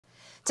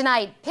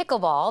Tonight,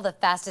 pickleball, the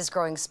fastest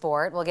growing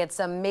sport, will get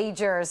some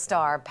major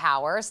star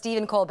power.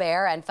 Stephen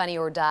Colbert and Funny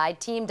or Die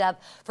teamed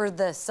up for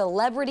the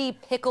celebrity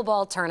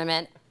pickleball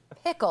tournament,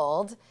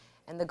 Pickled,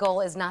 and the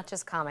goal is not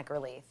just comic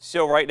relief.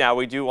 So right now,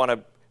 we do want to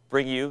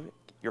bring you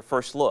your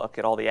first look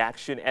at all the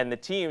action and the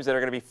teams that are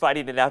going to be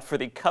fighting it out for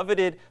the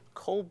coveted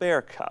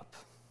Colbert Cup.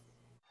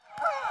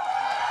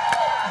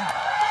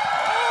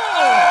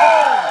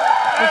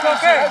 It's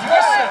okay.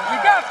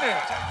 You got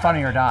this.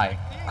 Funny or Die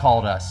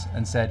called us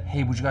and said,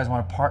 hey, would you guys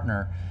want to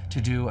partner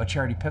to do a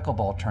charity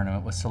pickleball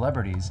tournament with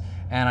celebrities?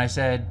 And I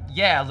said,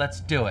 yeah, let's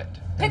do it.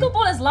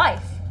 Pickleball is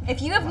life. If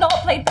you have not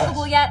played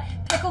pickleball yet,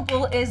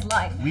 pickleball is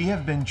life. We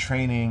have been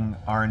training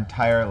our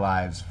entire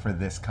lives for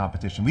this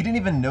competition. We didn't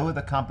even know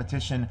the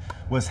competition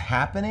was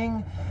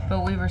happening.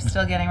 But we were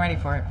still getting ready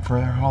for it. For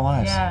our whole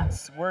lives. Yeah.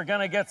 We're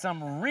gonna get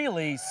some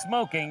really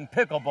smoking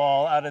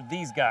pickleball out of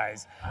these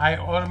guys. I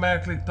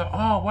automatically thought,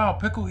 oh wow,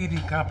 pickle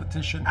eating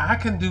competition. I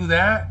can do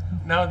that.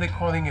 Now they're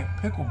calling it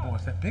pickleball.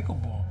 I said,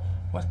 pickleball?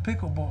 What's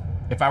pickleball?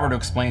 If I were to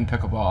explain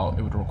pickleball,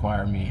 it would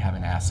require me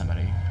having to ask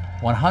somebody.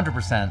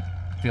 100%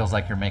 feels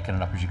like you're making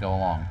it up as you go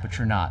along, but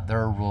you're not.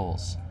 There are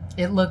rules.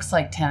 It looks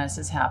like tennis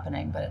is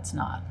happening, but it's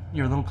not.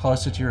 You're a little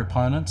closer to your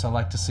opponents. I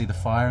like to see the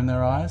fire in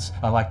their eyes.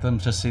 I like them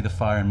to see the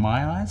fire in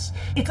my eyes.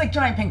 It's like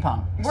giant ping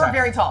pong. Exactly. We're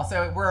very tall,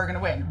 so we're going to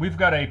win. We've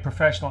got a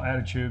professional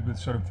attitude with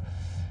sort of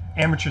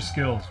amateur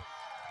skills.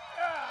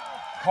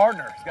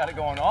 Partner's got it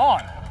going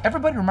on.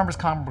 Everybody remembers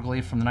comic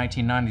relief from the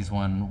 1990s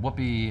when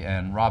Whoopi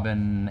and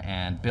Robin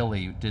and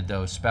Billy did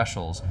those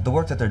specials. The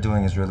work that they're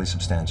doing is really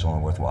substantial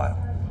and worthwhile.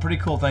 Pretty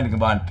cool thing to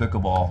combine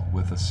pickleball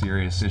with a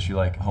serious issue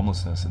like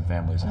homelessness and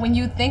families. When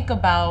you think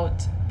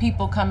about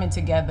people coming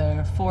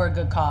together for a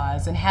good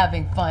cause and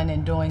having fun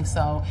in doing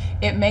so,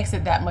 it makes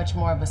it that much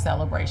more of a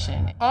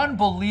celebration.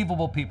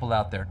 Unbelievable people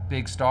out there,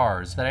 big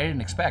stars that I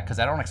didn't expect, because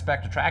I don't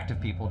expect attractive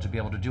people to be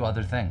able to do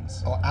other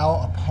things.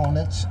 Our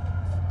opponents,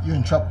 you're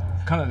in trouble.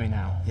 Come at me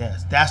now.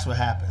 Yes, that's what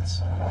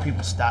happens.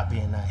 People stop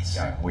being nice.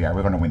 Yeah, we're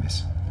going to win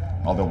this,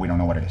 although we don't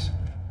know what it is.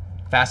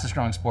 Fastest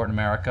growing sport in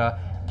America.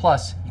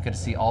 Plus, you get to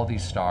see all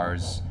these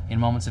stars in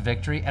moments of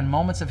victory and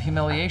moments of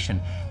humiliation.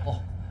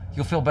 Well,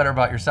 you'll feel better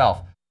about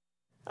yourself.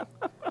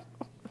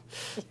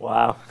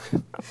 Wow.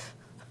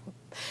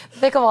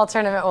 The pickleball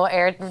tournament will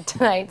air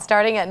tonight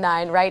starting at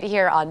 9 right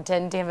here on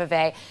 10 Tampa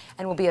Bay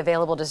and will be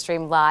available to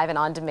stream live and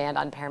on demand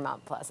on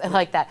Paramount+. I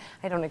like that.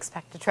 I don't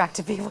expect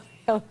attractive people.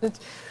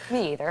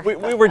 Me either. We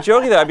were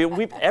joking though. I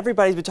mean,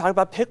 everybody's been talking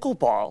about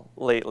pickleball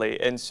lately,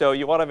 and so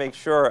you want to make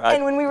sure.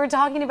 And when we were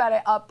talking about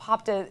it,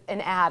 popped an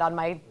ad on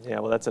my.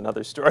 Yeah, well, that's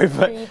another story.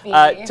 But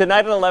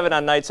tonight at 11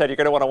 on Nightside, you're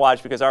going to want to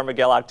watch because our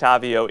Miguel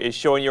Octavio is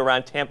showing you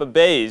around Tampa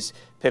Bay's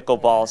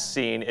pickleball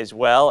scene as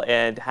well,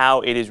 and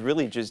how it is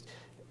really just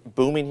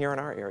booming here in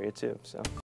our area too. So.